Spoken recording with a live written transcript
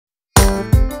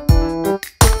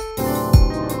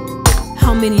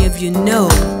many of you know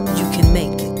you can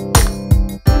make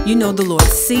it? You know the Lord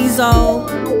sees all,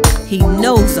 He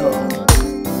knows all,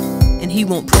 and He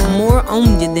won't put more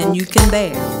on you than you can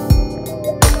bear.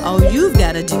 All you've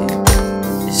got to do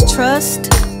is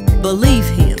trust, believe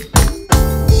Him,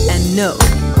 and know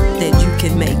that you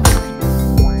can make it.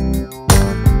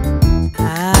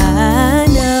 I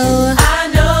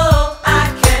know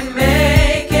I can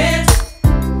make it.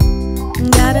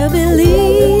 Gotta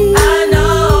believe. I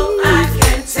know I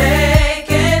can take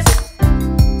it.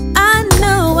 I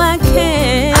know I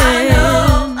can. I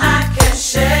know I can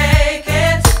shake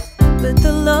it. With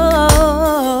the Lord,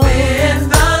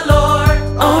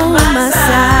 on my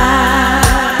side.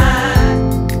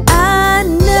 I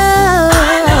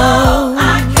know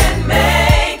I can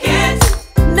make it.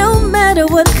 No matter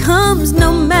what comes,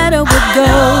 no matter what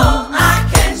goes, I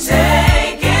can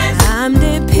take it. I'm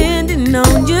depending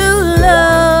on you,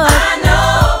 Lord. I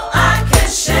know I can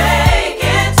shake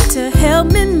it. To help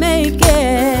me make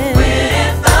it.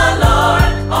 With the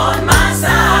Lord on my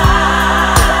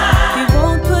side. He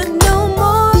won't put no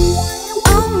more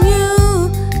on you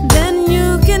than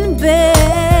you can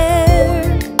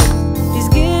bear. He's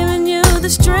giving you the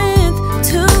strength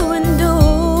to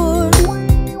endure.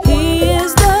 He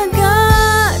is the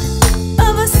God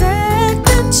of a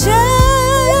second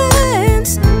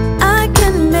chance. I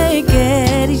can make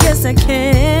it, yes I can.